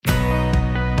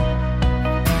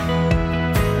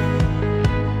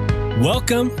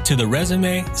Welcome to the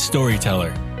Resume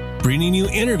Storyteller, bringing you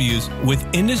interviews with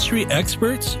industry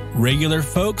experts, regular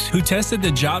folks who tested the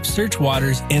job search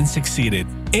waters and succeeded,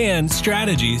 and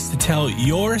strategies to tell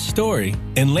your story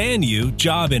and land you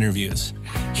job interviews.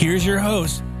 Here's your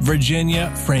host,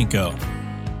 Virginia Franco.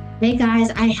 Hey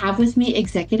guys, I have with me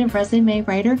executive resume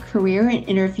writer, career and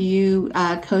interview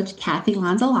coach, Kathy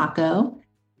Lanzalaco.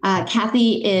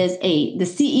 Kathy is the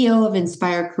CEO of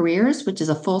Inspire Careers, which is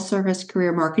a full-service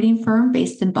career marketing firm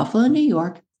based in Buffalo, New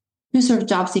York, who serves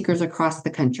job seekers across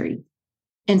the country.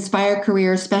 Inspire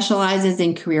Careers specializes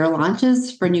in career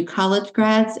launches for new college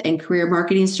grads and career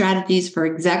marketing strategies for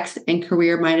execs and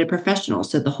career-minded professionals,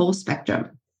 so the whole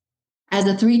spectrum. As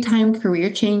a three-time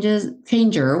career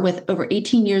changer with over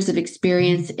 18 years of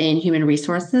experience in human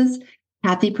resources,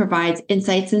 Kathy provides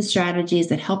insights and strategies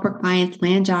that help her clients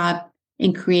land jobs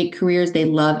and create careers they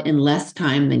love in less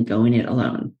time than going it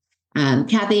alone.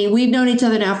 Kathy, we've known each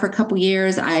other now for a couple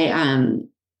years. I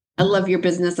love your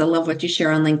business. I love what you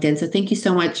share on LinkedIn. So thank you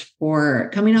so much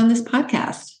for coming on this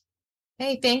podcast.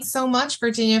 Hey, thanks so much,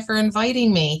 Virginia, for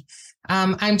inviting me.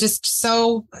 I'm just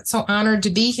so honored to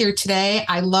be here today.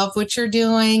 I love what you're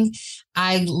doing.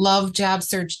 I love Job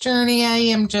Search Journey. I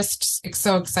am just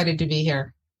so excited to be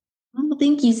here. Oh,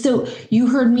 thank you. So you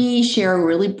heard me share a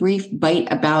really brief bite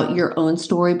about your own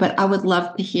story, but I would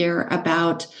love to hear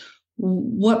about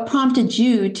what prompted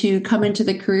you to come into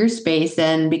the career space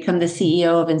and become the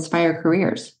CEO of Inspire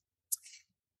Careers.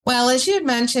 Well, as you had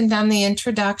mentioned on the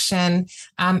introduction,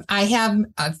 I have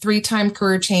a three-time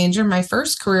career changer. My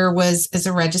first career was as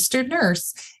a registered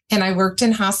nurse, and I worked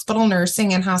in hospital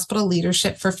nursing and hospital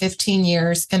leadership for 15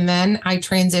 years. And then I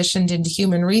transitioned into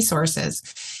human resources.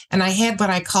 And I had what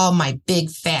I call my big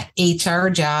fat HR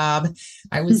job.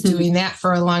 I was doing that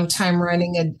for a long time,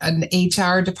 running an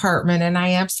HR department, and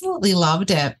I absolutely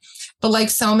loved it. But like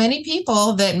so many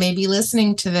people that may be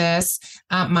listening to this,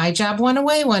 my job went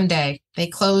away one day. They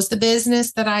closed the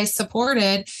business that I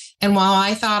supported. And while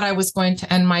I thought I was going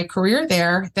to end my career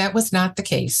there, that was not the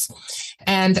case.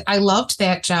 And I loved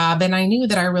that job, and I knew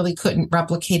that I really couldn't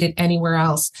replicate it anywhere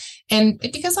else. And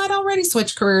because I'd already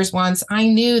switched careers once, I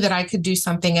knew that I could do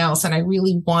something else. And I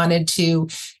really wanted to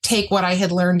take what I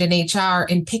had learned in HR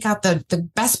and pick out the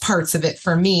best parts of it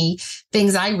for me,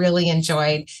 things I really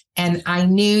enjoyed. And I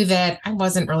knew that I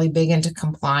wasn't really big into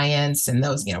compliance and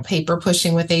those, paper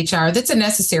pushing with HR. That's a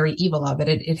necessary evil of it.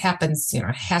 It happens, it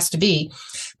has to be.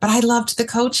 But I loved the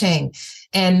coaching.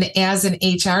 And as an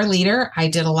HR leader, I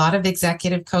did a lot of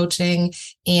executive coaching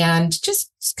and just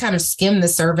kind of skimmed the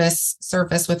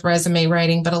surface with resume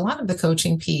writing, but a lot of the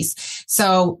coaching piece.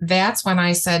 So that's when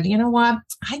I said, you know what,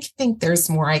 I think there's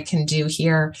more I can do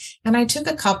here. And I took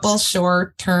a couple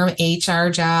short-term HR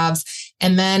jobs.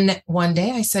 And then one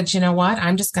day I said, you know what,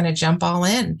 I'm just going to jump all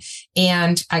in.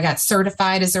 And I got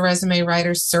certified as a resume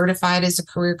writer, certified as a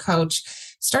career coach,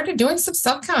 started doing some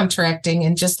subcontracting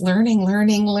and just learning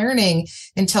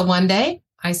until one day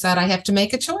I said, I have to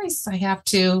make a choice. I have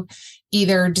to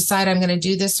either decide I'm going to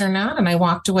do this or not. And I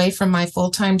walked away from my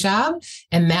full-time job,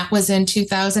 and that was in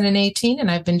 2018.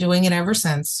 And I've been doing it ever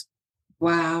since.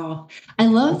 Wow. I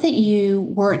love that you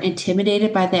weren't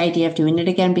intimidated by the idea of doing it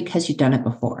again because you've done it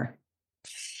before.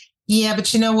 Yeah,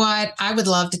 but you know what? I would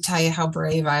love to tell you how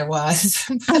brave I was.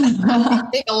 I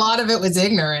think a lot of it was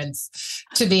ignorance,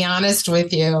 to be honest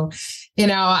with you.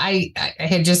 I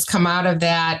had just come out of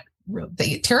that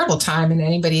terrible time, and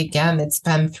anybody, again, that's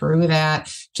been through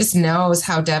that just knows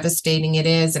how devastating it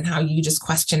is and how you just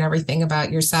question everything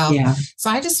about yourself. Yeah. So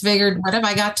I just figured, what have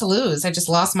I got to lose? I just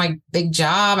lost my big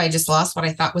job. I just lost what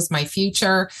I thought was my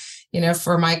future,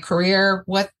 for my career.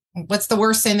 What's the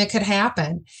worst thing that could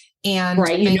happen? And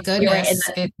right. Thank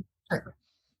goodness. Right.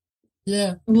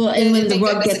 Yeah. Well, and when the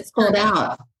rug gets pulled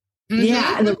out. Mm-hmm.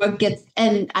 Yeah. And the rug gets,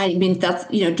 and I mean, that's,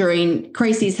 during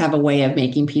crises have a way of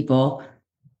making people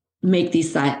make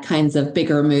these kinds of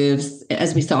bigger moves,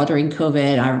 as we saw during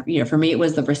COVID. For me, it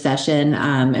was the recession.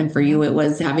 And for you, it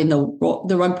was having the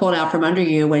rug pulled out from under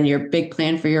you when your big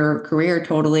plan for your career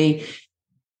totally,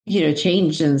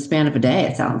 changed in the span of a day,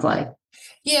 it sounds like.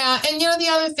 Yeah. And, the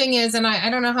other thing is, and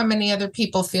I don't know how many other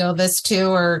people feel this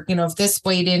too, or, if this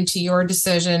weighed into your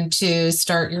decision to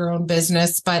start your own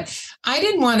business, but I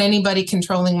didn't want anybody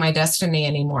controlling my destiny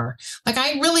anymore. Like,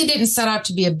 I really didn't set out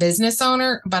to be a business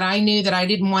owner, but I knew that I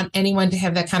didn't want anyone to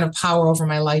have that kind of power over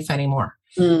my life anymore.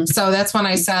 So that's when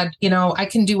I said, I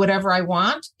can do whatever I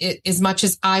want, as much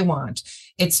as I want.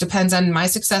 My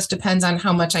success depends on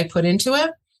how much I put into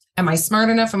it. Am I smart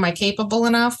enough? Am I capable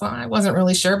enough? Well, I wasn't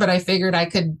really sure, but I figured I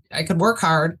could work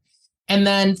hard And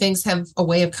then things have a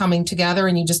way of coming together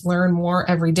and you just learn more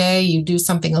every day. You do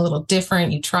something a little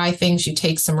different. You try things, you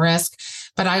take some risk.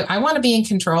 But I want to be in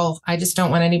control. I just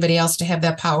don't want anybody else to have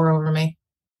that power over me.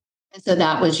 So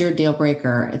that was your deal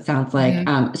breaker, it sounds like.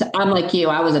 Mm-hmm. So I'm like you.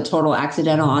 I was a total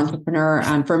accidental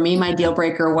entrepreneur. For me, my deal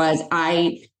breaker was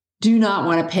I do not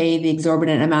want to pay the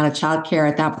exorbitant amount of childcare.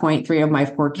 At that point, 3 of my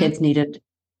 4 kids needed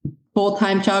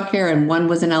full-time childcare and 1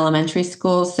 was in elementary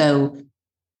school. So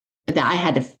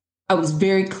that I was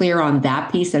very clear on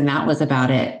that piece and that was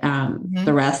about it.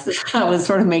 The rest, I was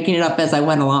sort of making it up as I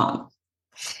went along.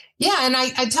 Yeah. And I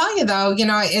tell you though,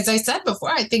 as I said before,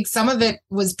 I think some of it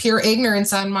was pure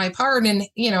ignorance on my part. And,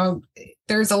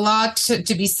 there's a lot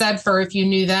to be said for if you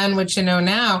knew then what you know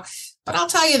now. But I'll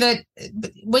tell you that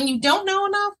when you don't know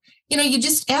enough, you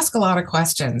just ask a lot of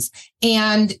questions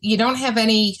and you don't have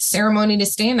any ceremony to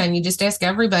stand on. You just ask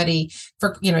everybody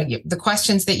for, the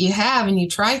questions that you have and you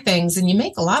try things and you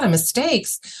make a lot of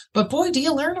mistakes, but boy, do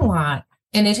you learn a lot.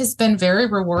 And it has been very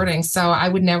rewarding. So I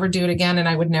would never do it again. And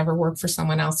I would never work for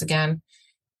someone else again.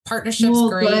 Partnership's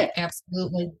great.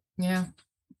 Absolutely. Yeah.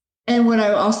 And what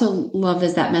I also love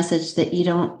is that message that you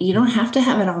don't have to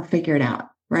have it all figured out,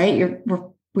 right?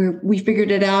 We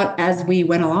figured it out as we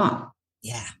went along.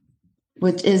 Yeah.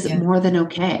 Which is more than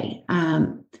okay.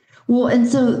 Well, and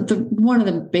so one of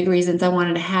the big reasons I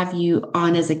wanted to have you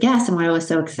on as a guest and why I was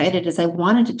so excited is I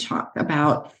wanted to talk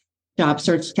about job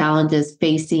search challenges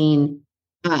facing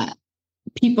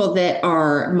people that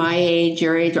are my age,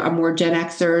 your age, are more Gen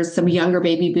Xers, some younger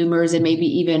baby boomers, and maybe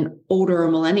even older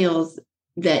millennials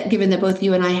that, given that both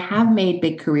you and I have made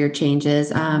big career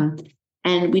changes,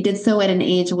 and we did so at an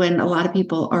age when a lot of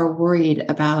people are worried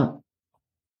about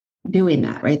doing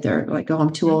that, right? They're like, oh,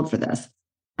 I'm too old for this.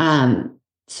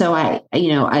 So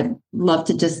I'd love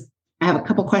to I have a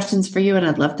couple questions for you and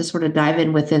I'd love to sort of dive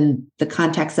in within the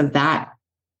context of that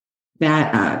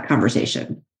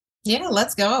conversation. Yeah,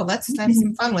 let's go. Let's have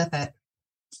some fun with it.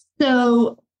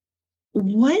 So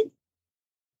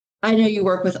I know you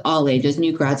work with all ages,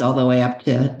 new grads all the way up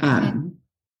to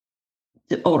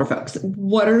older folks.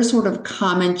 What are sort of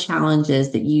common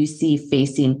challenges that you see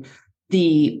facing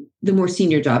the more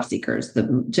senior job seekers,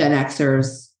 the Gen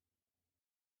Xers,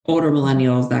 older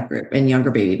millennials, that group, and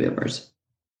younger baby boomers?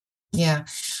 Yeah.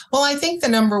 Well, I think the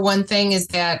number one thing is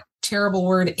that terrible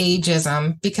word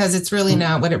ageism, because it's really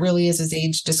not. What it really is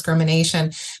age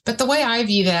discrimination. But the way I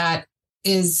view that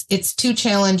is it's 2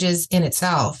 challenges in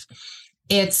itself.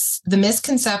 It's the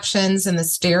misconceptions and the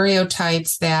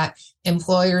stereotypes that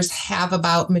employers have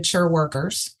about mature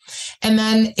workers. And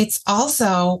then it's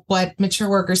also what mature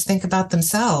workers think about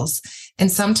themselves.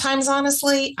 And sometimes,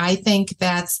 honestly, I think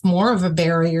that's more of a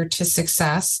barrier to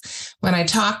success. When I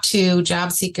talk to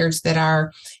job seekers that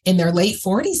are in their late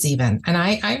 40s even, and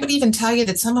I would even tell you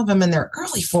that some of them in their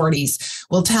early 40s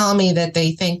will tell me that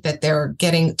they think that they're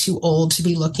getting too old to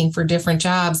be looking for different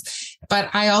jobs. But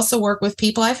I also work with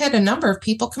people. I've had a number of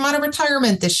people come out of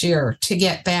retirement this year to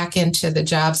get back into the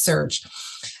job search.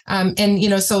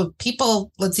 So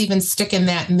people, let's even stick in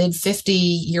that mid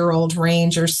 50-year-old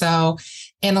range or so.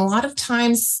 And a lot of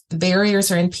times the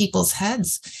barriers are in people's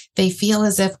heads. They feel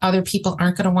as if other people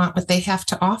aren't going to want what they have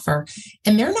to offer.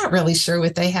 And they're not really sure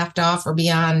what they have to offer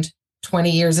beyond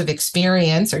 20 years of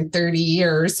experience or 30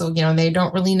 years. So, they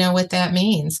don't really know what that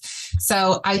means.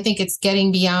 So I think it's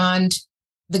getting beyond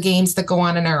the games that go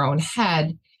on in our own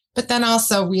head, but then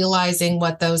also realizing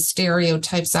what those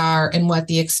stereotypes are and what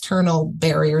the external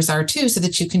barriers are too, so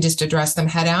that you can just address them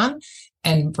head on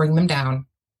and bring them down.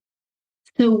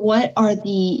 So what are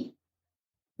the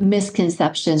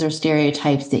misconceptions or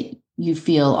stereotypes that you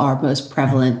feel are most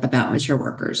prevalent about mature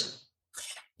workers?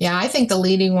 Yeah, I think the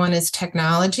leading one is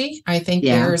technology. I think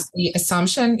there's the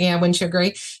assumption, wouldn't you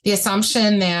agree? The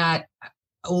assumption that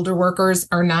older workers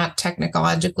are not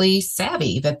technologically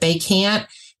savvy, that they can't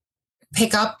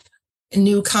pick up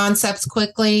new concepts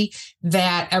quickly,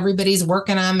 that everybody's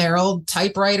working on their old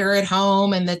typewriter at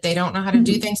home and that they don't know how to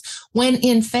do things, when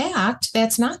in fact,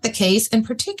 that's not the case. And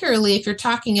particularly if you're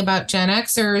talking about Gen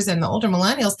Xers and the older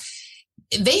millennials,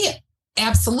 they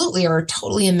absolutely are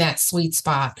totally in that sweet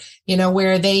spot,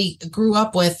 where they grew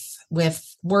up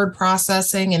with word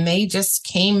processing and they just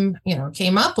came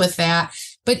up with that.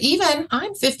 But even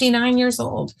I'm 59 years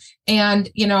old and,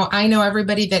 I know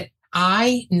everybody that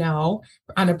I know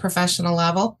on a professional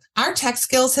level, our tech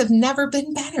skills have never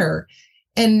been better.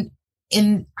 And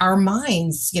in our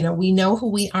minds, we know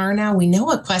who we are now. We know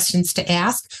what questions to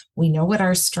ask. We know what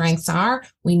our strengths are.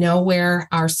 We know where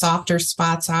our softer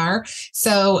spots are.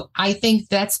 So I think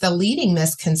that's the leading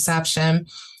misconception.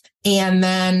 And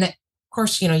then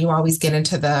course, you always get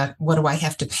into the, what do I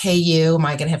have to pay you? Am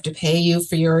I going to have to pay you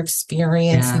for your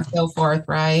experience and so forth,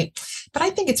 right? But I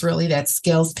think it's really that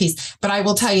skills piece. But I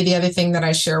will tell you the other thing that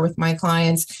I share with my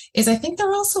clients is I think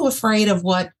they're also afraid of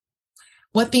what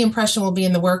the impression will be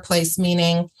in the workplace,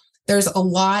 meaning there's a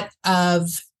lot of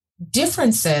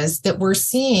differences that we're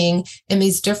seeing in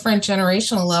these different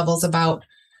generational levels about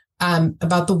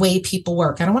the way people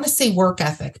work. I don't want to say work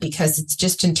ethic because it's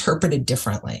just interpreted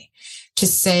differently. To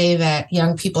say that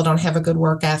young people don't have a good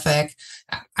work ethic,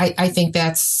 I think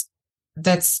that's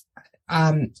it's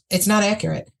not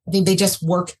accurate. I think they just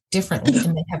work differently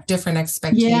and they have different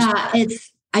expectations. Yeah,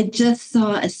 I just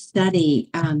saw a study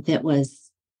that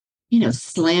was,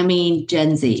 slamming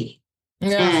Gen Z,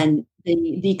 and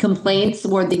the complaints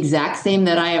were the exact same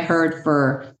that I have heard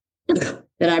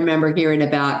that I remember hearing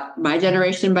about my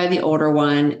generation by the older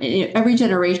one. Every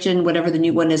generation, whatever the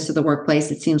new one is to the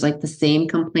workplace, it seems like the same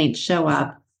complaints show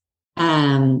up.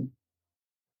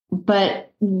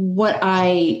 But what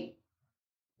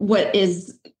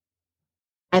is,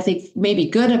 I think, maybe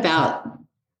good about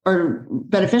or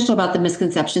beneficial about the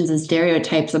misconceptions and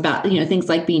stereotypes about, things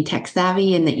like being tech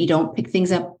savvy and that you don't pick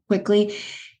things up quickly,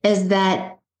 is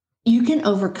that you can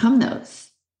overcome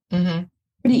those. Mm-hmm.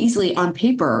 Pretty easily on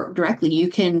paper directly. You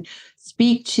can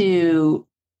speak to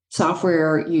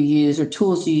software you use or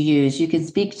tools you use. You can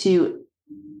speak to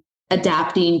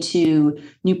adapting to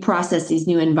new processes,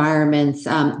 new environments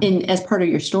as part of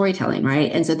your storytelling,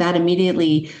 right? And so that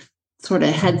immediately sort of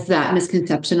heads that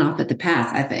misconception off at the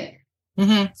path, I think.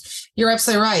 Mm-hmm. You're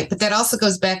absolutely right. But that also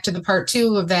goes back to the part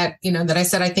two of that, that I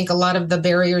said, I think a lot of the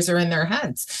barriers are in their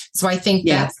heads. So I think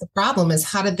that's the problem, is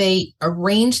how do they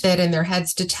arrange that in their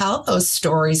heads to tell those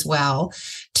stories well,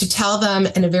 to tell them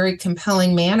in a very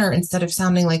compelling manner instead of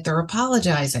sounding like they're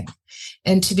apologizing,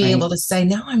 and to be able to say,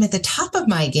 no, I'm at the top of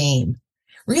my game.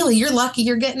 Really, you're lucky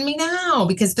you're getting me now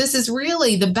because this is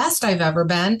really the best I've ever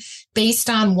been based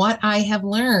on what I have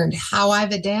learned, how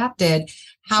I've adapted,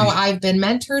 how I've been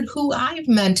mentored, who I've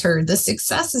mentored, the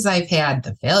successes I've had,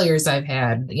 the failures I've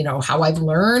had, how I've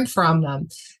learned from them.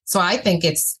 So I think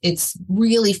it's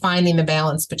really finding the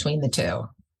balance between the two.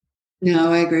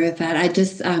 No, I agree with that. I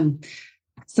just,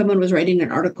 someone was writing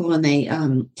an article and they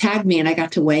tagged me and I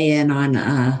got to weigh in on,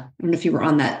 I don't know if you were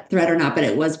on that thread or not, but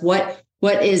it was what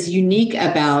is unique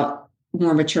about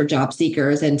more mature job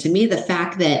seekers. And to me, the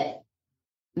fact that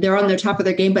they're on the top of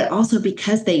their game, but also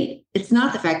because it's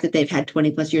not the fact that they've had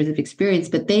 20 plus years of experience,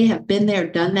 but they have been there,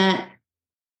 done that.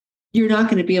 You're not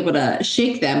going to be able to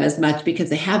shake them as much because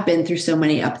they have been through so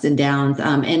many ups and downs.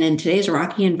 And in today's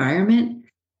rocky environment,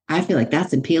 I feel like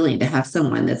that's appealing to have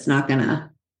someone that's not going to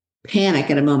panic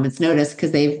at a moment's notice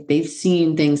because they've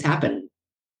seen things happen.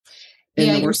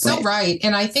 Yeah, you're so right.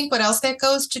 And I think what else that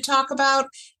goes to talk about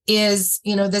is,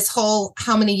 this whole,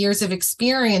 how many years of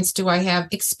experience do I have?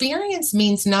 Experience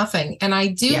means nothing. And I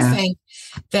do think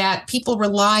that people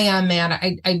rely on that.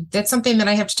 That's something that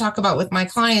I have to talk about with my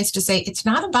clients, to say, it's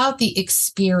not about the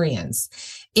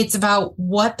experience. It's about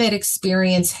what that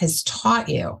experience has taught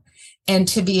you. And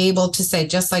to be able to say,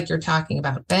 just like you're talking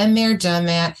about, been there, done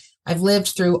that. I've lived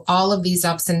through all of these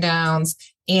ups and downs.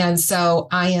 And so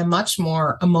I am much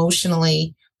more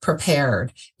emotionally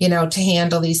prepared, to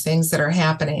handle these things that are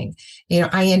happening.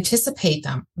 I anticipate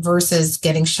them versus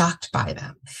getting shocked by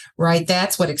them, right?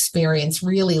 That's what experience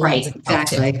really lends itself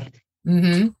to. Exactly.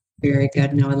 Mm-hmm. Very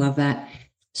good. No, I love that.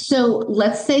 So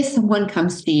let's say someone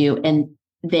comes to you and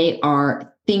they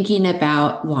are thinking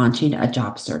about launching a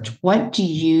job search. How do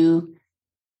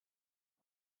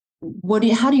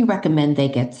you recommend they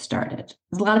get started?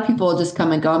 A lot of people just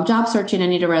come and go, I'm job searching, I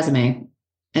need a resume.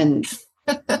 And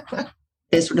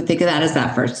they sort of think of that as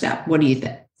that first step. What do you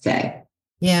say?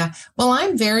 Yeah. Well,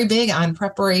 I'm very big on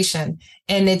preparation.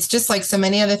 And it's just like so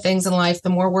many other things in life, the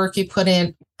more work you put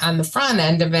in on the front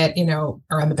end of it,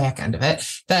 or on the back end of it,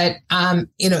 that,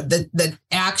 the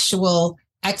actual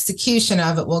execution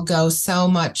of it will go so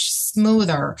much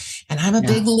smoother. And I'm a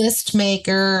big list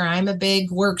maker. I'm a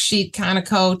big worksheet kind of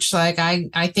coach. Like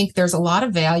I think there's a lot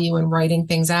of value in writing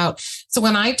things out. So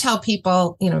when I tell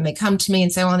people, they come to me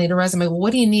and say, well, I need a resume. Well,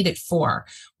 what do you need it for?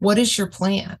 What is your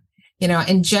plan?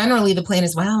 And generally the plan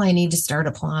is, well, I need to start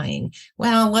applying.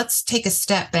 Well, let's take a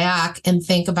step back and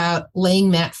think about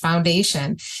laying that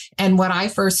foundation. And what I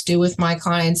first do with my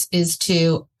clients is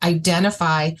to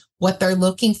identify what they're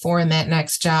looking for in that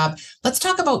next job. Let's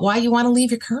talk about why you want to leave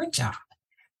your current job.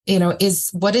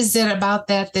 what is it about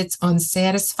that that's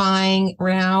unsatisfying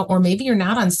now? Or maybe you're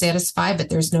not unsatisfied, but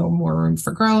there's no more room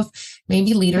for growth.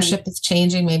 Maybe leadership is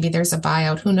changing. Maybe there's a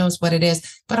buyout. Who knows what it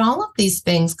is? But all of these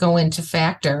things go into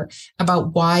factor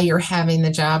about why you're having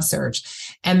the job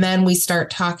search. And then we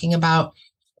start talking about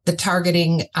the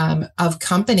targeting of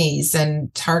companies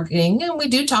and targeting. And we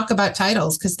do talk about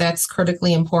titles because that's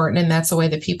critically important. And that's the way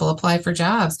that people apply for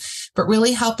jobs, but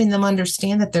really helping them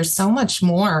understand that there's so much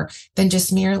more than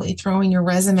just merely throwing your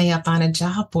resume up on a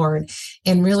job board.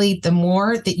 And really, the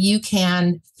more that you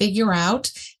can figure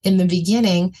out in the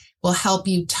beginning will help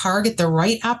you target the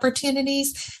right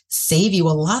opportunities, save you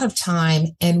a lot of time,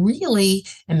 and really,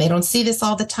 and they don't see this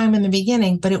all the time in the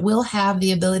beginning, but it will have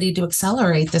the ability to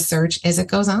accelerate the search as it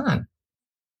goes on.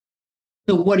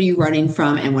 So what are you running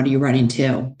from and what are you running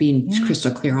to? Being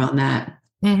crystal clear on that.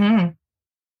 Mm-hmm.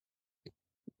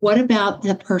 What about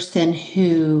the person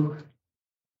who,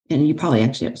 and you probably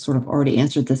actually have sort of already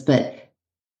answered this, but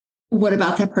what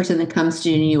about that person that comes to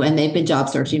you and they've been job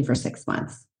searching for 6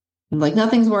 months? Like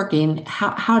nothing's working.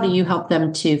 How do you help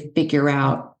them to figure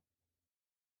out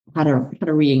how to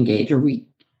re-engage or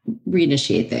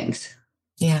reinitiate things?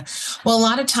 Yeah. Well, a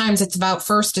lot of times it's about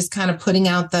first is kind of putting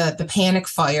out the panic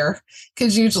fire,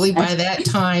 because usually by that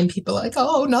time people are like,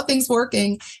 oh, nothing's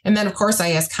working. And then of course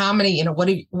I ask how many,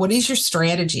 what is your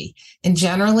strategy? And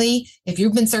generally, if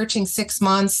you've been searching 6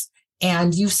 months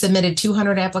and you've submitted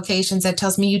 200 applications, that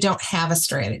tells me you don't have a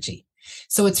strategy.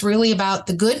 So it's really about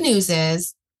the good news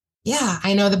is, yeah,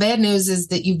 I know the bad news is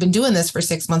that you've been doing this for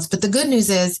 6 months, but the good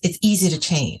news is it's easy to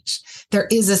change. There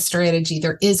is a strategy.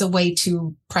 There is a way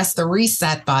to press the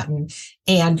reset button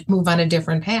and move on a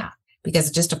different path,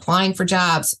 because just applying for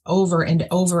jobs over and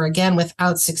over again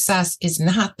without success is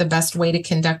not the best way to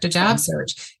conduct a job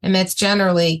search. And that's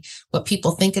generally what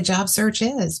people think a job search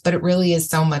is, but it really is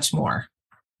so much more.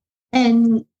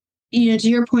 And to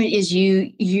your point is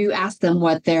you ask them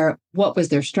what was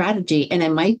their strategy, and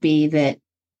it might be that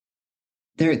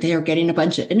they're getting a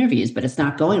bunch of interviews, but it's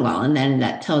not going well. And then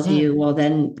that tells you, well,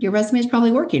 then your resume is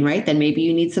probably working, right? Then maybe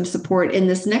you need some support in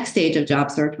this next stage of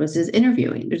job search, which is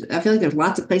interviewing. I feel like there's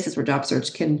lots of places where job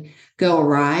search can go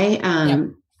awry.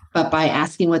 But by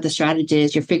asking what the strategy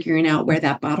is, you're figuring out where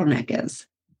that bottleneck is.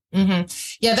 Mm-hmm.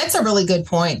 Yeah, that's a really good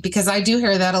point, because I do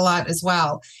hear that a lot as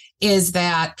well, is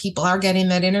that people are getting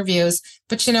that interviews.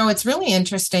 But, it's really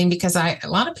interesting because a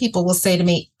lot of people will say to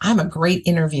me, I'm a great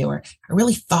interviewer. I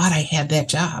really thought I had that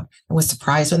job. I was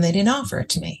surprised when they didn't offer it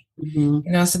to me.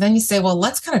 Mm-hmm. So then you say, well,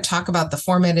 let's kind of talk about the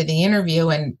format of the interview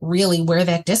and really where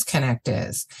that disconnect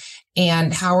is.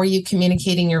 And how are you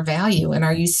communicating your value? And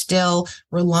are you still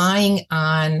relying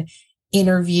on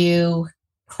interview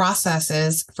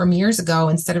processes from years ago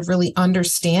instead of really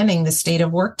understanding the state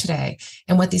of work today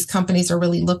and what these companies are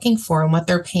really looking for and what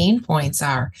their pain points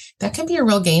are? That can be a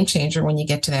real game changer when you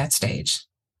get to that stage.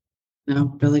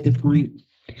 No, really good point.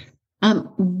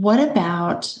 What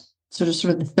about sort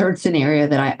of the third scenario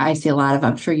that I see a lot of,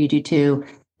 I'm sure you do too,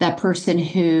 that person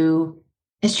who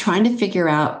is trying to figure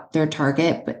out their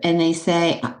target and they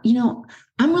say,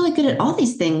 I'm really good at all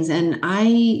these things and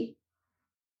I'm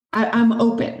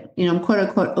open, I'm quote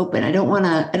unquote open. I don't want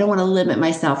to limit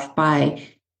myself by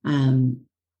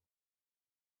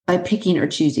picking or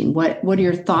choosing. What are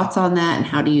your thoughts on that? And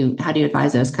how do you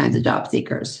advise those kinds of job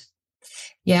seekers?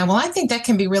 Yeah, well, I think that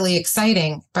can be really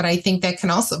exciting, but I think that can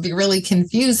also be really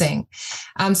confusing.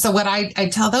 So what I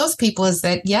tell those people is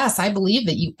that, yes, I believe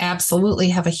that you absolutely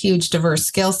have a huge diverse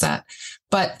skill set.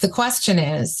 But the question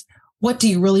is, what do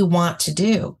you really want to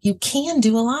do? You can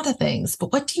do a lot of things,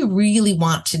 but what do you really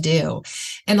want to do?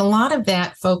 And a lot of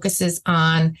that focuses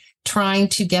on trying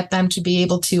to get them to be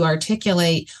able to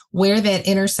articulate where that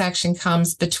intersection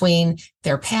comes between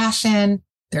their passion,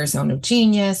 their zone of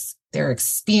genius, their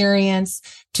experience,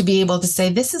 to be able to say,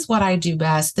 this is what I do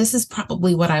best. This is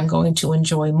probably what I'm going to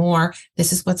enjoy more.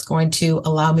 This is what's going to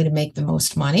allow me to make the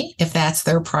most money, if that's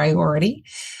their priority.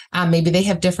 Maybe they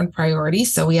have different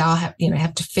priorities. So we all have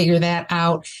to figure that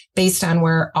out based on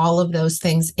where all of those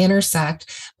things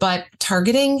intersect. But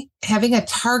having a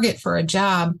target for a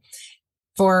job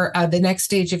for the next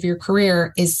stage of your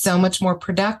career is so much more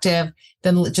productive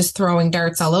than just throwing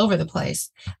darts all over the place.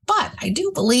 But I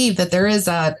do believe that there is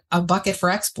a bucket for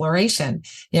exploration.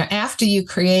 After you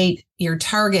create your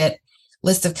target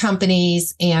list of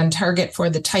companies and target for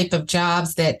the type of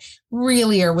jobs that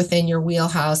really are within your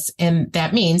wheelhouse, and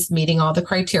that means meeting all the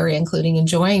criteria, including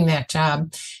enjoying that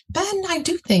job, then I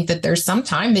do think that there's some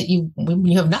time that when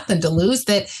you have nothing to lose,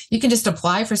 that you can just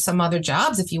apply for some other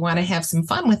jobs if you want to have some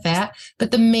fun with that.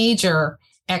 But the major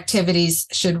activities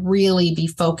should really be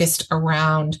focused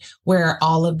around where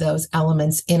all of those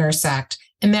elements intersect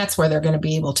And that's where they're going to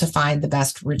be able to find the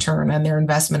best return on their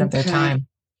investment of their time.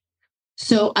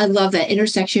 So I love that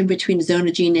intersection between zone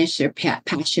of genius, your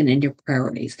passion, and your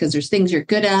priorities, because there's things you're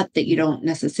good at that you don't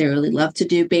necessarily love to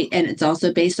do. And it's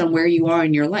also based on where you are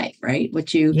in your life, right?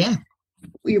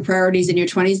 Your priorities in your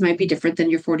 20s might be different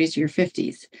than your 40s or your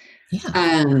 50s.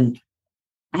 Yeah.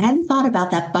 I hadn't thought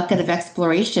about that bucket of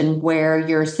exploration where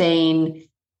you're saying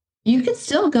you could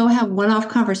still go have one-off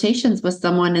conversations with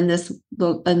someone in this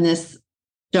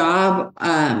job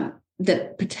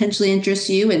that potentially interests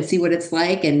you and see what it's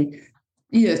like, and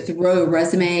throw a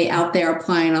resume out there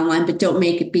applying online, but don't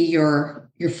make it be your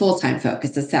full-time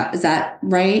focus. Is that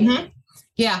right? Mm-hmm.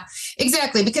 Yeah,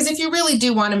 exactly. Because if you really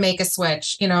do want to make a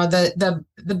switch, the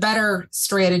better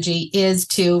strategy is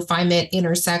to find that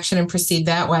intersection and proceed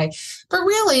that way. But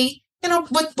really,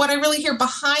 what I really hear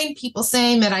behind people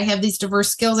saying that I have these diverse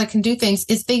skills, I can do things,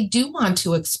 is they do want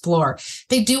to explore.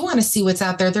 They do want to see what's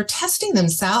out there. They're testing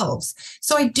themselves.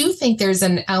 So I do think there's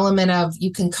an element of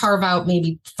you can carve out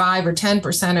maybe 5 or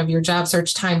 10% of your job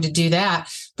search time to do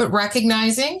that. But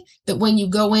recognizing that when you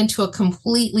go into a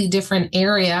completely different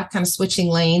area, kind of switching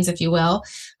lanes, if you will,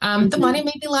 the money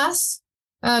may be less.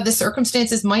 The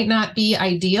circumstances might not be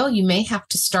ideal. You may have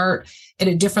to start at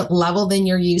a different level than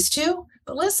you're used to.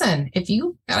 But listen, if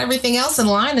you got everything else in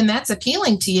line and that's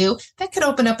appealing to you, that could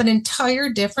open up an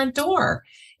entire different door.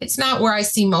 It's not where I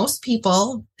see most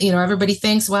people. Everybody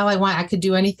thinks, well, I could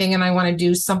do anything and I want to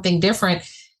do something different.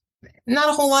 Not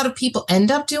a whole lot of people end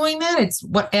up doing that. It's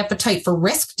what appetite for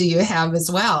risk do you have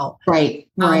as well? Right.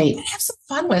 Have some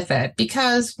fun with it,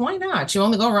 because why not? You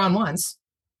only go around once.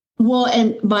 Well,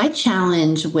 and my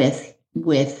challenge with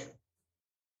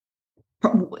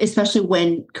especially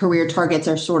when career targets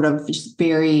are sort of just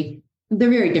they're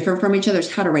very different from each other,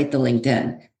 is how to write the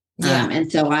LinkedIn. Yeah.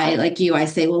 And so I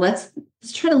say, well, let's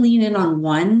try to lean in on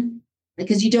one,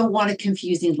 because you don't want a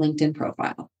confusing LinkedIn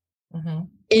profile. Mm-hmm.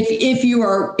 If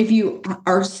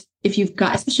you've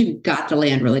got to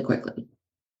land really quickly.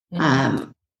 Mm-hmm.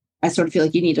 I sort of feel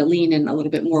like you need to lean in a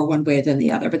little bit more one way than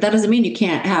the other, but that doesn't mean you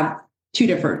can't have 2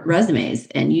 different resumes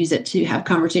and use it to have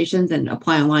conversations and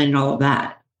apply online and all of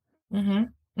that. Mm-hmm.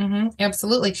 Mm-hmm.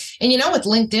 Absolutely. And with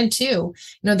LinkedIn too,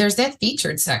 there's that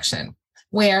featured section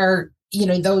where,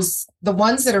 the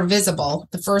ones that are visible,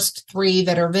 the first 3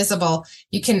 that are visible,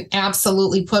 you can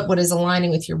absolutely put what is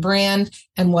aligning with your brand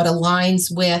and what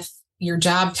aligns with your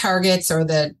job targets or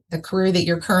the career that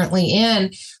you're currently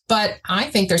in. But I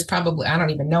think there's probably, I don't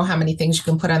even know how many things you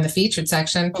can put on the featured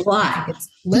section. A lot. I think it's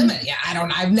limited. Yeah,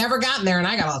 I've never gotten there, and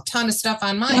I got a ton of stuff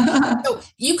on mine. So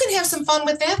you can have some fun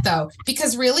with that though,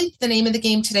 because really the name of the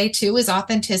game today too is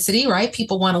authenticity, right?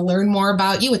 People want to learn more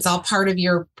about you. It's all part of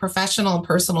your professional and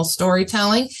personal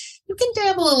storytelling. You can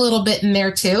dabble a little bit in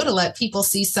there too, to let people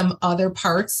see some other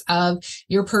parts of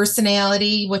your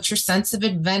personality, what your sense of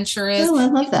adventure is. Oh, I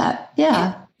love that.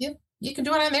 Yeah. You can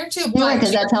do it on there too. Yeah,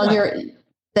 because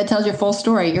that tells your full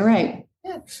story. You're right.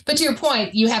 Yeah. But to your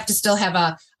point, you have to still have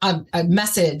a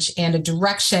message and a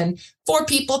direction for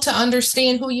people to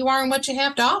understand who you are and what you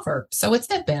have to offer. So it's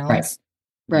that balance.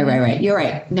 Right. You're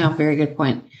right. No, very good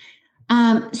point.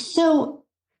 So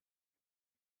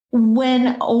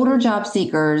when older job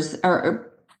seekers,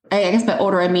 or I guess by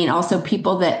older, I mean also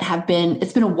people that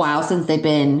it's been a while since they've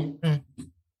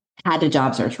had a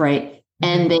job search, right?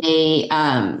 And they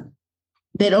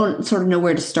don't sort of know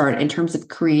where to start in terms of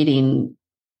creating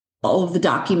all of the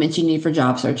documents you need for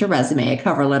job search, a resume, a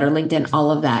cover letter, LinkedIn, all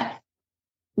of that.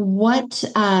 What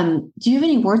do you have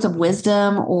any words of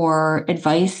wisdom or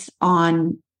advice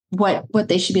on what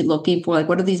they should be looking for? Like,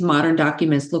 what do these modern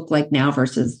documents look like now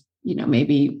versus,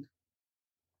 maybe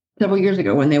several years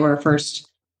ago when they were first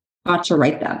taught to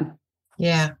write them?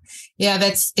 Yeah.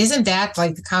 Isn't that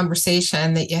like the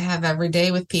conversation that you have every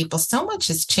day with people? So much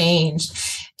has changed.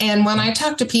 And when I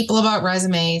talk to people about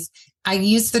resumes, I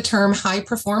use the term high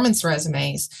performance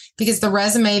resumes, because the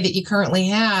resume that you currently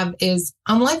have is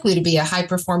unlikely to be a high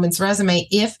performance resume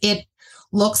if it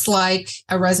looks like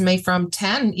a resume from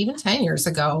 10 years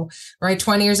ago, right?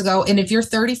 20 years ago. And if you're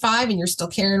 35 and you're still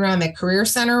carrying around that Career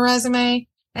Center resume,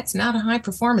 that's not a high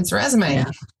performance resume.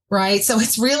 Yeah. Right. So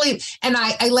it's really, and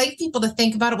I like people to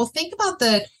think about it. Well, think about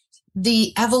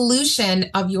the evolution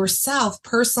of yourself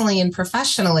personally and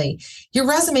professionally. Your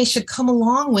resume should come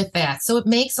along with that. So it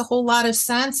makes a whole lot of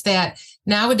sense that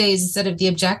nowadays, instead of the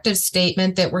objective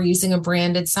statement, that we're using a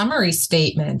branded summary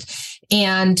statement.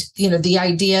 And, the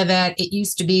idea that it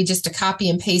used to be just a copy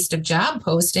and paste of job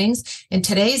postings, and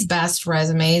today's best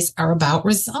resumes are about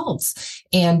results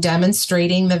and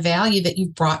demonstrating the value that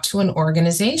you've brought to an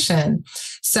organization.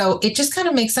 So it just kind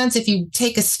of makes sense if you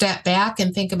take a step back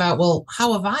and think about, well,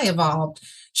 how have I evolved?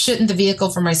 Shouldn't the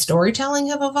vehicle for my storytelling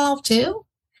have evolved too?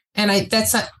 And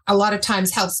that's a lot of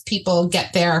times helps people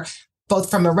get there, both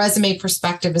from a resume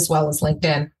perspective as well as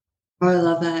LinkedIn. Oh, I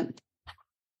love that.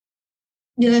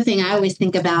 The other thing I always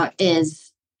think about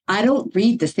is I don't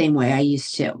read the same way I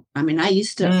used to. I mean, I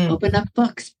used to open up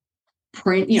books,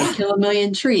 print, kill a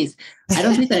million trees. I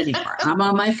don't do that anymore. I'm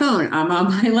on my phone. I'm on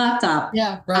my laptop.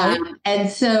 Yeah, right. And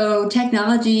so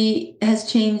technology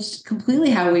has changed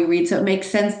completely how we read. So it makes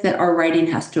sense that our writing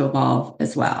has to evolve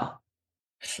as well.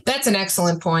 That's an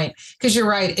excellent point, because you're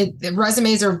right. The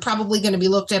resumes are probably going to be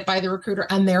looked at by the recruiter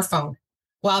on their phone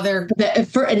while they're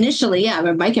for initially. Yeah,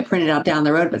 it might get printed out down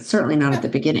the road, but certainly not at the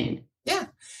beginning. Yeah.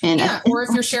 Or if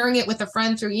you're sharing it with a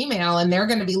friend through email, and they're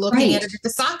going to be looking at it at the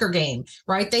soccer game,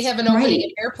 right? They have an opening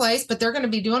in their place, but they're going to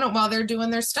be doing it while they're doing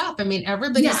their stuff. I mean,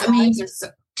 everybody's lives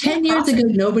are 10 years ago,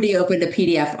 nobody opened a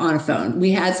PDF on a phone.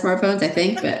 We had smartphones, I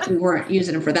think, but we weren't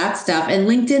using them for that stuff. And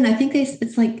LinkedIn, I think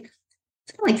it's like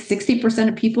 60%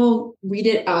 of people read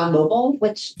it on mobile,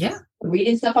 which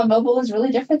reading stuff on mobile is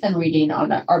really different than reading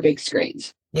on our big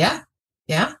screens. Yeah.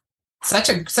 Yeah. Such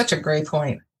a great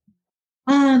point.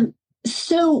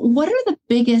 So what are the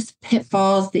biggest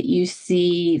pitfalls that you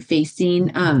see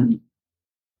facing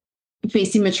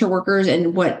mature workers,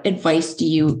 and what advice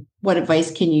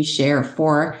can you share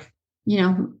for,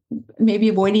 maybe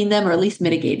avoiding them or at least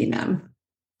mitigating them?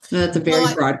 That's a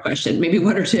very broad question, maybe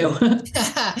one or two.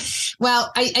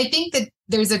 Well, I think that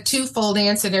there's a twofold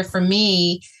answer there for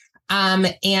me.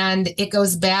 And it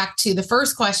goes back to the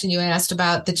first question you asked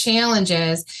about the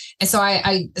challenges. And so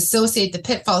I associate the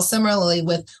pitfall similarly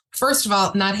with, first of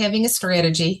all, not having a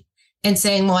strategy and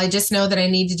saying, well, I just know that I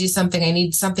need to do something. I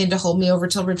need something to hold me over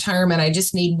till retirement. I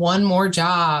just need one more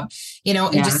job,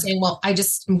 and just saying, well,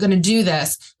 I'm going to do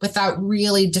this without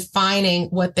really defining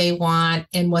what they want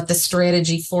and what the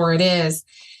strategy for it is.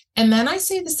 And then I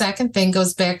say the second thing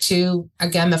goes back to,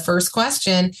 again, the first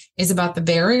question is about the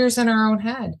barriers in our own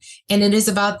head. And it is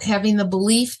about having the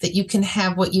belief that you can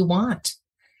have what you want.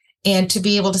 And to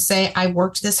be able to say, I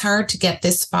worked this hard to get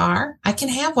this far. I can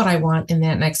have what I want in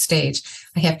that next stage.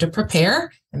 I have to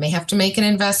prepare. I may have to make an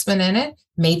investment in it.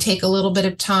 May take a little bit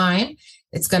of time.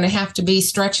 It's going to have to be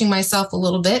stretching myself a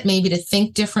little bit, maybe to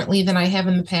think differently than I have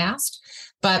in the past.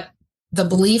 But the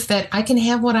belief that I can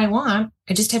have what I want,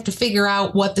 I just have to figure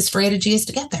out what the strategy is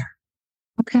to get there.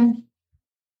 Okay.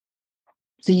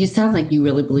 So you sound like you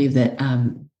really believe that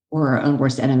we're our own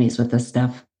worst enemies with this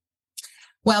stuff.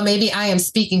 Well, maybe I am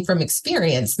speaking from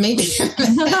experience, maybe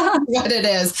what it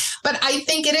is. But I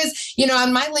think it is,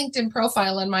 on my LinkedIn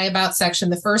profile, in my About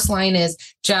section, the first line is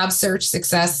job search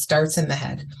success starts in the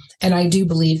head. And I do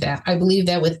believe that. I believe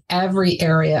that with every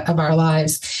area of our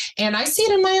lives. And I see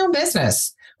it in my own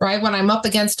business, right? When I'm up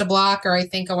against a block, or I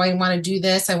think, I want to do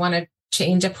this. I want to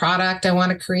change a product. I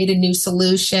want to create a new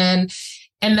solution.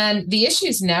 And then the issue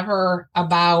is never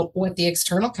about what the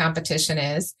external competition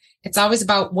is. It's always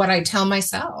about what I tell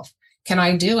myself. Can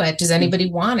I do it? Does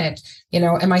anybody want it?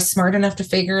 Am I smart enough to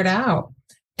figure it out?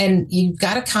 And you've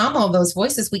got to calm all those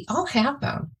voices. We all have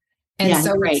them. And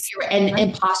And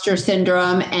imposter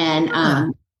syndrome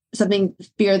and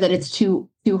fear that it's too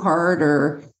hard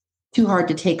or too hard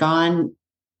to take on.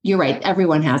 You're right.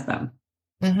 Everyone has them.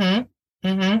 Mm-hmm.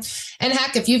 Mm-hmm. And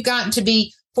heck, if you've gotten to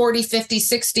be 40, 50,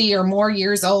 60 or more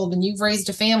years old and you've raised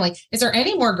a family, is there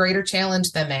any more greater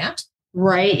challenge than that?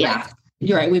 Right. Yeah,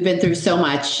 you're right. We've been through so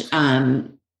much,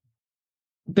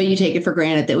 but you take it for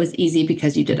granted that it was easy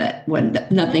because you did it, when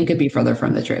nothing could be further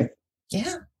from the truth.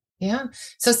 Yeah. Yeah.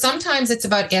 So sometimes it's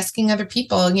about asking other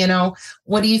people,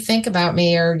 what do you think about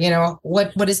me? Or,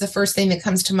 what is the first thing that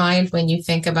comes to mind when you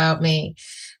think about me?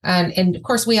 And of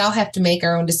course, we all have to make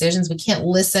our own decisions. We can't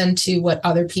listen to what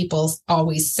other people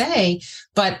always say,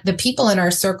 but the people in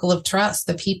our circle of trust,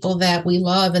 the people that we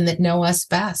love and that know us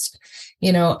best,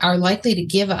 are likely to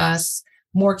give us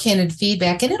more candid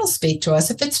feedback, and it'll speak to us.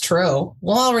 If it's true,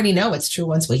 we'll already know it's true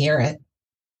once we hear it.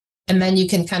 And then you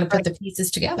can kind of put the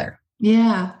pieces together.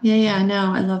 Yeah.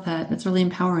 No, I love that. That's really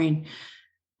empowering.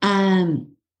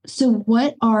 So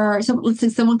let's say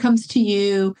someone comes to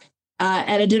you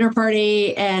at a dinner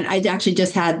party, and I actually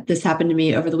just had this happen to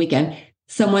me over the weekend.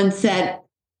 Someone said,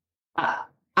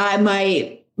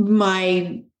 my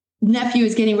nephew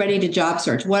is getting ready to job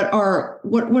search. What are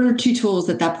two tools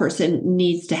that person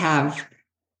needs to have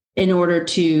in order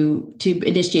to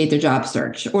initiate their job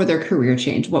search or their career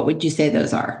change? What would you say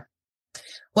those are?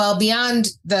 Well, beyond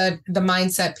the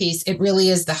mindset piece, it really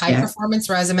is the high performance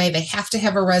resume. They have to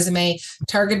have a resume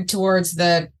targeted towards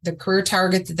the career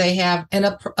target that they have, and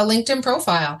a LinkedIn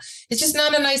profile. It's just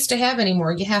not a nice to have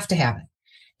anymore. You have to have it.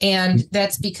 And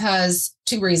that's because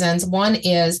two reasons. One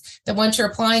is that once you're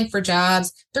applying for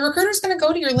jobs, the recruiter is going to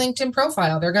go to your LinkedIn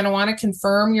profile. They're going to want to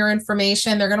confirm your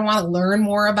information. They're going to want to learn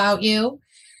more about you.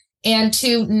 And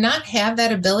to not have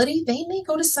that ability, they may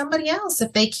go to somebody else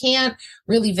if they can't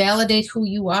really validate who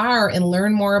you are and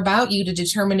learn more about you to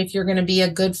determine if you're going to be a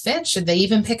good fit. Should they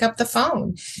even pick up the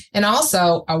phone? And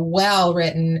also, a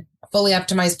well-written, fully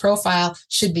optimized profile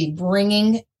should be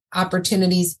bringing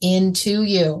opportunities into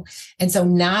you. And so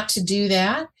not to do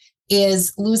that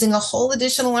is losing a whole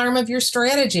additional arm of your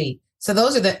strategy. So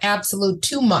those are the absolute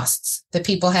two musts that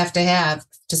people have to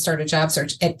start a job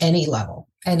search at any level,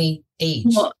 any age.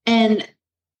 Well, and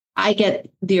I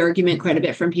get the argument quite a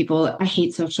bit from people. I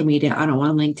hate social media. I don't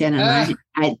want LinkedIn. And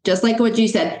I just like what you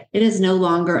said, it is no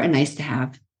longer a nice to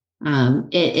have.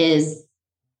 It is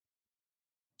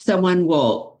they're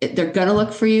going to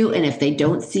look for you. And if they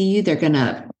don't see you, they're going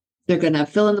to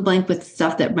fill in the blank with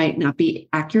stuff that might not be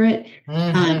accurate.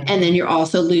 And then you're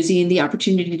also losing the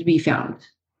opportunity to be found,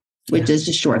 which is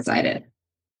just short-sighted.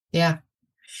 Yeah.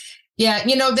 Yeah.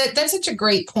 That's such a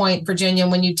great point, Virginia,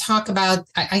 when you talk about,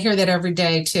 I hear that every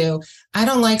day too. I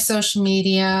don't like social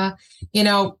media.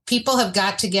 People have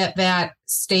got to get that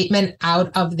statement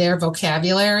out of their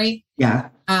vocabulary. Yeah.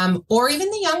 Or even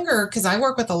the younger, because I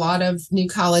work with a lot of new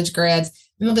college grads,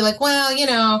 and they'll be like,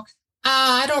 well,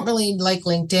 I don't really like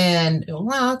LinkedIn.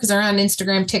 Well, because they're on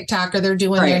Instagram, TikTok, or they're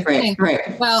doing their thing.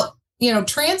 Right. Well,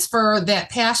 transfer that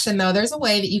passion, though. There's a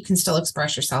way that you can still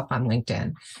express yourself on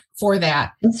LinkedIn for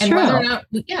that. That's and true. whether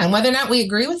or not we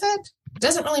agree with it,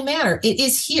 doesn't really matter. It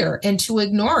is here. And to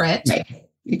ignore it, right.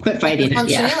 You quit fighting it.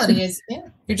 Functionality is,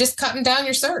 you're just cutting down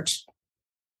your search.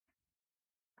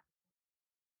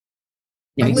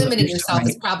 Or limiting yourself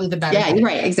is probably the better. Yeah, you're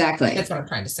right. Exactly. That's what I'm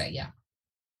trying to say. Yeah.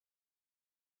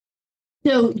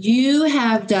 So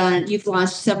you've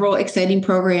launched several exciting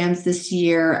programs this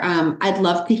year. I'd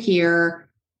love to hear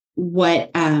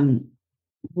what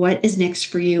is next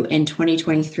for you in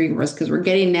 2023, because we're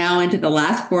getting now into the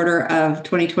last quarter of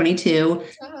 2022.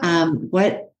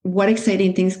 What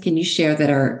exciting things can you share that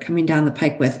are coming down the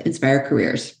pike with Inspire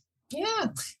Careers? Yeah,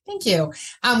 thank you.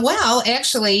 Well,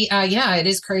 actually, it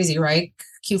is crazy, right?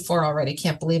 Q4 already.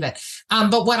 Can't believe it.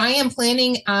 But what I am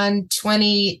planning on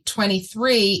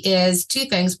 2023 is two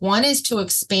things. One is to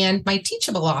expand my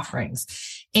teachable offerings.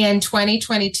 In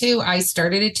 2022, I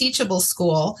started a teachable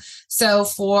school. So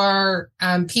for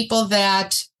people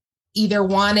that either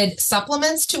wanted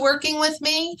supplements to working with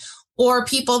me, or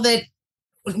people that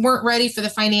weren't ready for the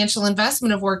financial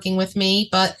investment of working with me,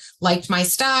 but liked my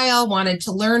style, wanted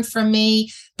to learn from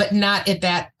me, but not at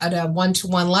a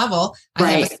one-to-one level.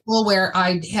 I have a school where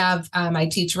I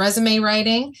teach resume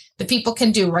writing. The people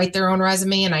can write their own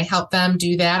resume, and I help them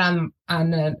do that on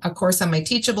a course on my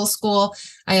teachable school.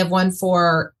 I have one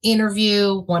for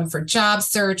interview, one for job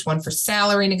search, one for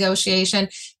salary negotiation.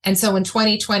 And so in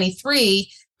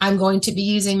 2023, I'm going to be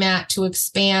using that to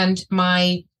expand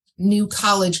my new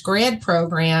college grad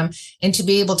program, and to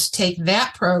be able to take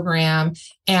that program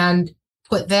and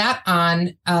put that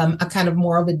on a kind of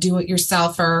more of a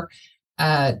do-it-yourselfer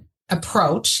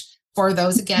approach for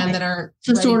those, again, that are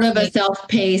sort of a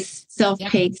self-paced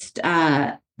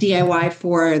DIY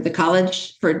for the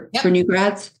college for new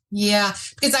grads. Yeah,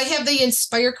 because I have the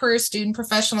Inspire Career Student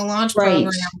Professional Launch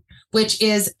Program, which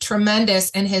is tremendous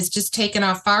and has just taken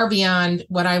off far beyond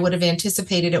what I would have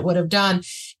anticipated it would have done.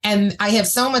 And I have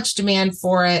so much demand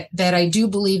for it that I do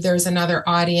believe there's another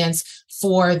audience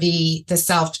for the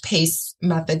self-paced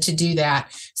method to do that.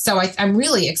 So I'm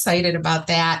really excited about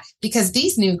that, because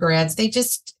these new grads,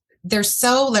 they're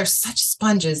such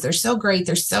sponges. They're so great.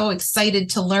 They're so excited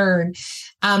to learn.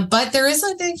 But there is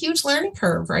a huge learning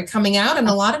curve, right, coming out. And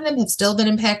a lot of them have still been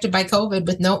impacted by COVID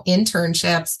with no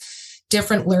internships,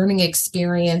 different learning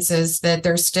experiences that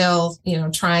they're still,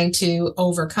 trying to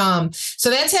overcome. So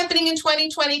that's happening in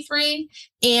 2023.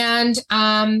 And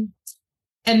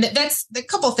that's a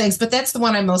couple of things, but that's the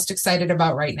one I'm most excited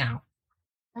about right now.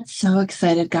 That's so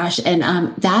excited. Gosh. And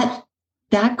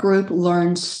that group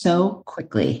learns so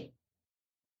quickly.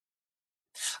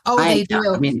 Oh, they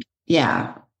do. I mean,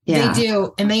 yeah. They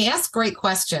do. And they ask great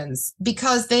questions,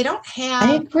 because they don't have.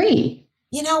 I agree.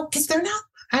 Because they're not.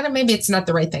 I don't. Maybe it's not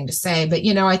the right thing to say, but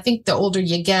I think the older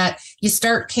you get, you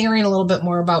start caring a little bit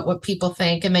more about what people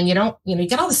think, and then you don't. You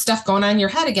get all this stuff going on in your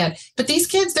head again. But these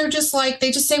kids, they're just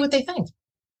they just say what they think.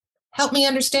 help me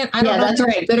understand. I don't know. That's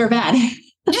right. Good or bad.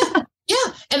 Yeah.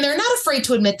 And they're not afraid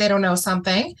to admit they don't know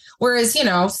something. Whereas,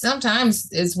 sometimes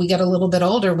as we get a little bit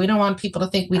older, we don't want people to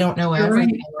think we don't know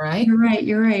everything, right?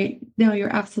 You're right. No,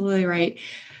 you're absolutely right.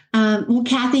 Well,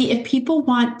 Kathy, if people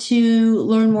want to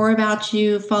learn more about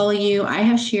you, follow you, I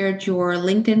have shared your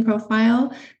LinkedIn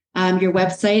profile, your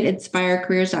website,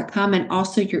 inspirecareers.com, and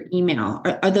also your email.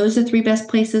 Are those the three best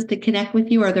places to connect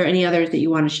with you? Or are there any others that you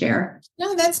want to share?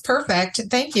 No, that's perfect.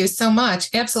 Thank you so much.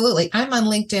 Absolutely. I'm on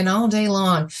LinkedIn all day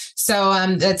long.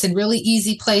 So that's a really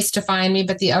easy place to find me,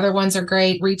 but the other ones are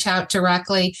great. Reach out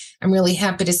directly. I'm really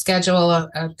happy to schedule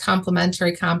a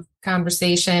complimentary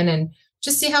conversation and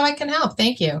just see how I can help.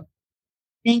 Thank you.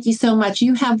 Thank you so much.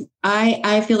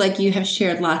 I feel like you have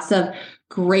shared lots of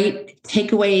great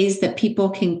takeaways that people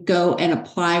can go and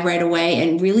apply right away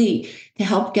and really to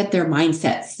help get their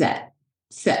mindset set,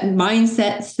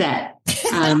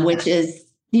 which is,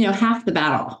 half the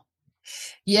battle.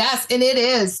 Yes, and it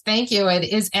is. Thank you. It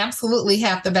is absolutely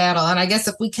half the battle. And I guess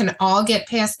if we can all get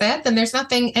past that, then there's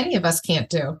nothing any of us can't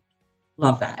do.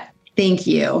 Love that. Thank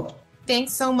you.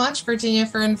 Thanks so much, Virginia,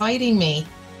 for inviting me.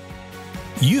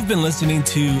 You've been listening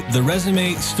to The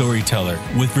Resume Storyteller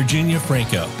with Virginia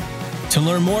Franco. To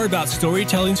learn more about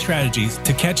storytelling strategies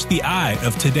to catch the eye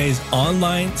of today's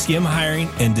online skim hiring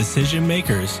and decision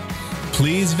makers,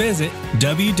 please visit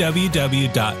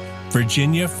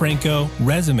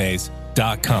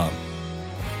www.virginiafrancoresumes.com.